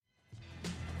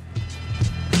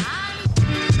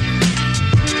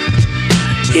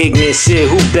Ignorant shit,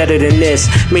 who better than this?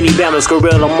 Many rappers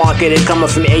gorilla marketed coming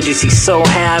from agencies so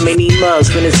how many mugs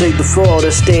finna take the floor,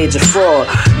 the stage of fraud.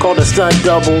 Call the stunt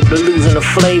double, the losing the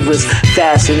flavors.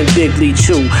 Faster than Big Lee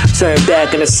Chew. Turn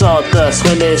back and assault us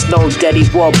when there's no daddy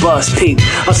war bust peak.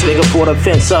 I'm swinging for the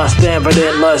fence, I'm spin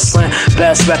relentless.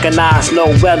 Best recognized, no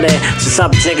welling. Since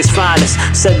I'm Jenkins' finest,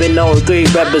 703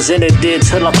 representative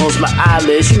till I close my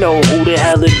eyelids. You know who the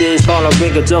hell it is. On a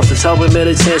ring of dose to tell me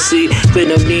militancy. Clear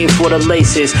no need for the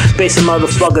laces. Basic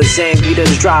motherfuckers angry to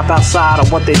drop outside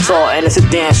of what they taught. And it's a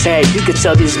damn shame. You can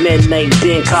tell these men ain't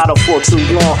been caught up for too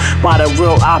long. By the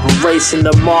real operation,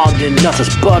 the mom then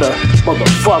nothing's butter.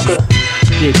 Motherfucker.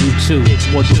 Big Lee Chew,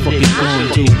 what the fuck you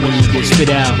gonna do when you get spit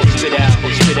out?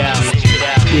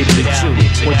 Big Lee Chew,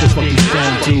 what the fuck you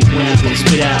gonna do when you get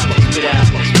spit out?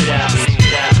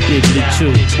 Big Lee Chew,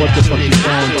 what the fuck you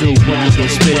gonna do when you get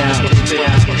spit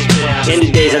out? In the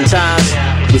days and times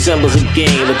resembles a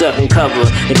game of duck and cover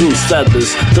and goose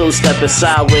feathers. Those stepping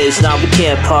sideways, now we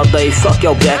can't parlay. Fuck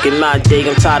yo back in my day,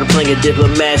 I'm tired of playing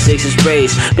diplomat, sixes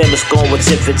braids. Bama scoring with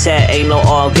tit for tat, ain't no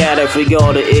all gather for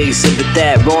y'all to exhibit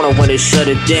that. Rona when they shut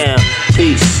it down.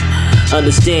 Peace.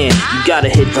 Understand, you gotta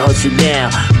hit the hustle now.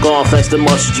 Go on, flex the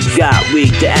muscles you got.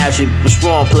 Weak to action, what's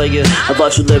wrong, player? I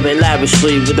thought you living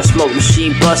lavishly with the smoke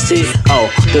machine busted.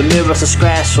 Oh, the mirrors are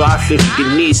scratched, so I think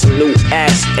you need some new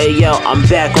ass. Hey yo, I'm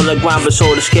back on the ground, but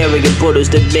shoulders carrying bullets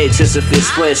that make sense if it's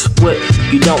what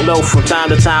you don't know. From time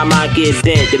to time, I get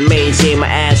bent to maintain my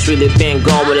ass. Really been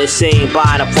going insane,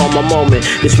 buying up for my moment.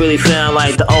 It's really feeling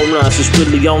like the owners, it's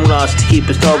really on us to keep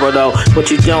it thorough though.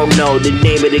 But you don't know the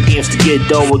name of the game's to get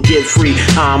dough or get free.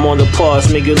 I'm on the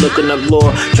pause, make you looking up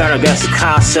lore. Trying to grasp the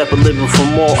concept of living for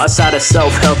more. Outside of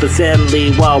self-help and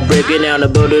family, while breaking down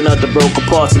and building up the broken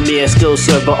parts of me. I still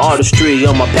serve an artistry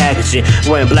on my packaging.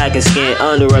 Wearing black and skin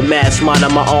under a mask,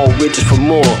 minding my own riches for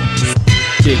more.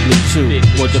 Big Lee Chew,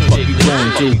 what the fuck you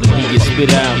gonna do when you get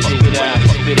spit out?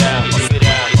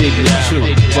 Big Lee Chew,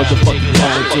 what the fuck you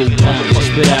gonna do when you get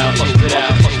spit out?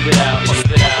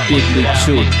 Big Lee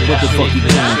Chew, what the fuck you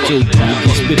gonna do when you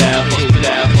get spit out?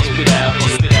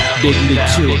 Big Lee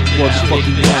Chew, what the fuck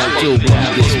you gonna do when you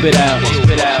get spit out?